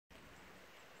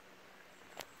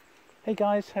Hey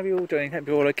guys, how are you all doing? Hope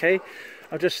you're all okay.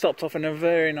 I've just stopped off in a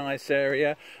very nice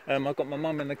area. I've got my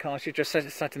mum in the car. She just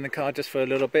sat in the car just for a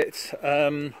little bit.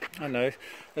 I know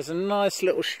there's a nice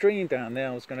little stream down there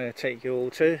I was going to take you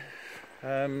all to.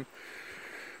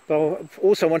 But I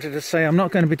also wanted to say I'm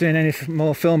not going to be doing any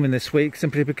more filming this week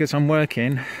simply because I'm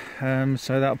working.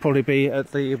 So that'll probably be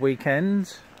at the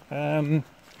weekend.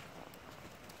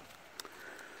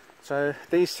 So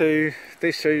these two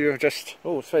are just,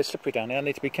 oh, it's very slippery down here, I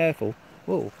need to be careful.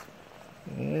 Whoa.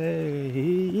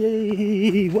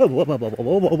 Hey, whoa, whoa, whoa, whoa,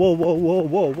 whoa, whoa, whoa, whoa,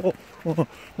 whoa, whoa, whoa,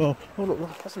 whoa. Oh,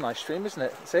 look, that's a nice stream, isn't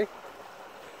it? See?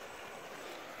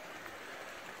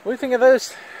 What do you think of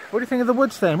those? What do you think of the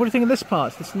woods then? What do you think of this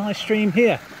part? This nice stream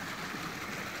here.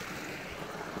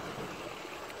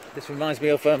 This reminds me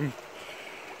of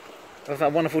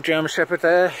that wonderful German Shepherd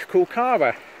there called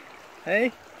Kara.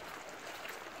 Hey?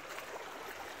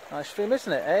 Nice stream,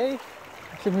 isn't it, eh?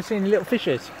 I think we've seen little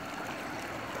fishes.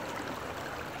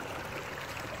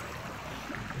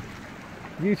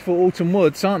 Beautiful autumn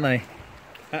woods, aren't they?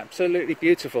 Absolutely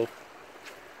beautiful.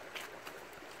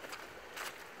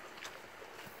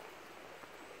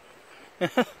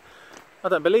 I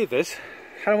don't believe this.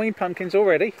 Halloween pumpkins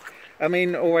already.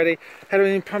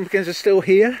 Halloween pumpkins are still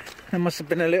here. There must have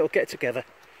been a little get-together.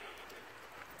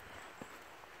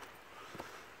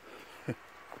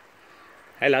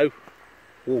 Hello.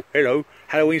 Oh, hello.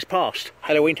 Halloween's passed.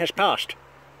 Halloween has passed.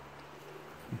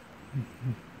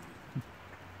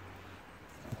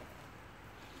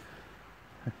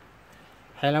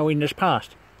 Halloween has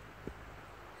passed.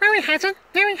 No, it hasn't.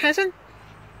 No, it hasn't.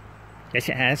 Yes,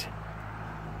 it has.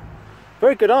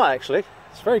 Very good art, actually.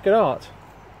 It's very good art.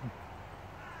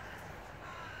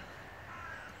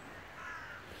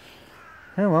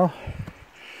 Oh well.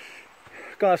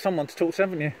 Got to have someone to talk to,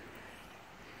 haven't you?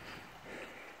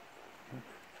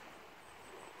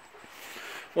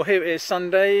 Well, here it is,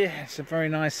 Sunday. It's a very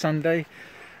nice Sunday.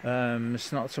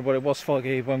 It's not so what it was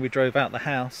foggy when we drove out the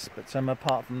house, but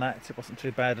apart from that, it wasn't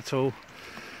too bad at all.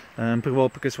 Well,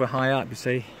 because we're high up, you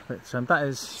see. But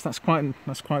that's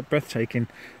quite breathtaking.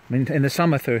 I mean, in the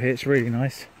summer through here, it's really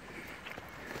nice.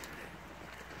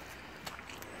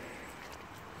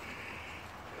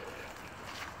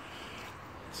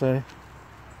 So.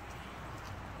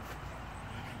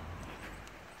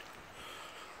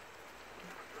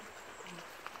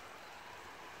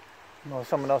 Well,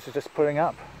 someone else is just pulling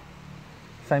up.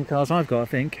 Same cars I've got, I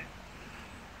think.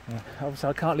 Obviously,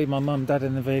 I can't leave my mum and dad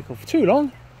in the vehicle for too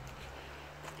long.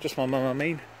 Just my mum, I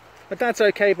mean. My dad's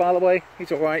okay, by the way.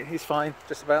 He's alright, he's fine,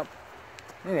 just about.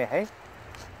 Yeah, hey?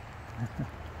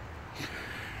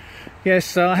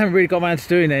 Yes, I haven't really got around to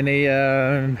doing any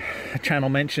channel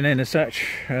mentioning as such.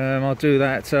 I'll do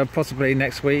that possibly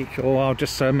next week, or I'll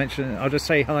just I'll just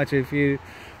say hi to a few of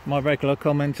my regular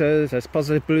commenters. There's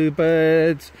Positive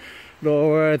Bluebirds,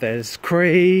 Laura, there's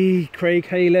Craig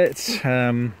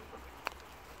Haylett.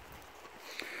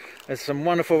 There's some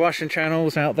wonderful Russian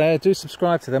channels out there. Do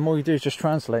subscribe to them. All you do is just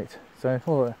translate.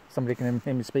 So somebody can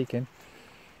hear me speaking.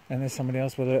 And there's somebody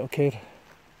else with a little kid.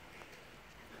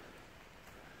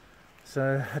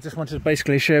 So I just wanted to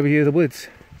basically share with you the woods.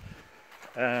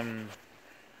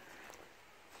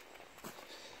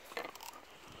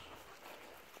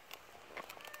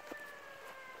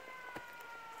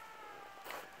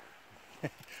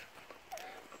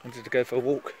 Wanted to go for a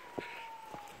walk.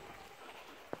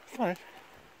 Fine.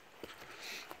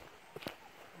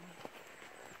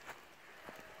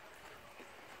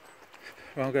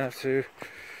 Well, I'm going to have to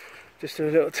just do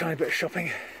a little tiny bit of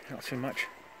shopping, not too much.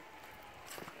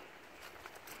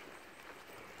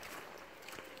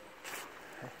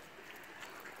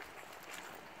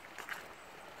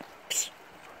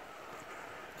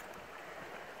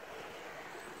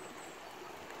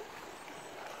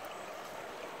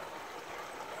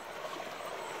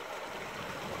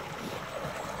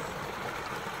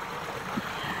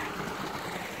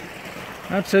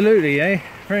 Absolutely, eh?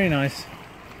 Very nice.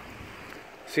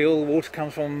 See, all the water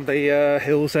comes from the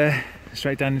hills there,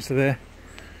 straight down into there,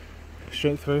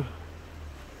 straight through.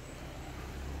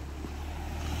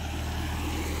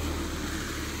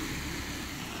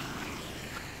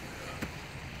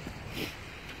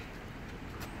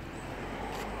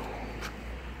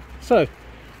 So,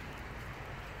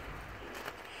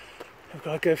 I've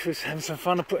got to go through having some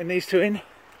fun of putting these two in.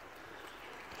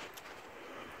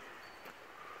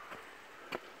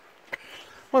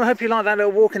 Well, I hope you like that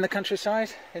little walk in the countryside,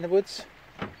 in the woods.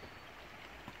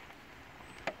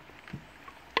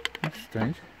 That's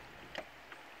strange.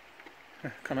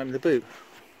 Can't open the boot.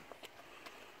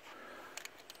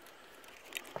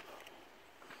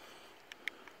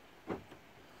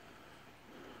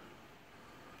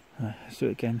 Let's do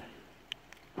it again.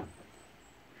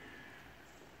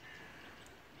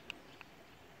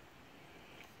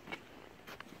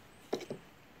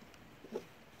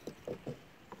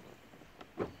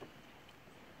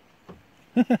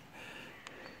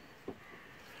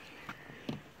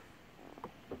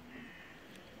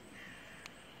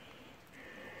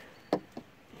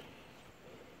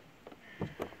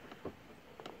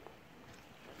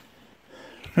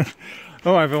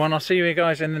 Alright everyone, I'll see you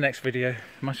guys in the next video.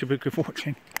 Much obliged for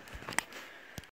watching.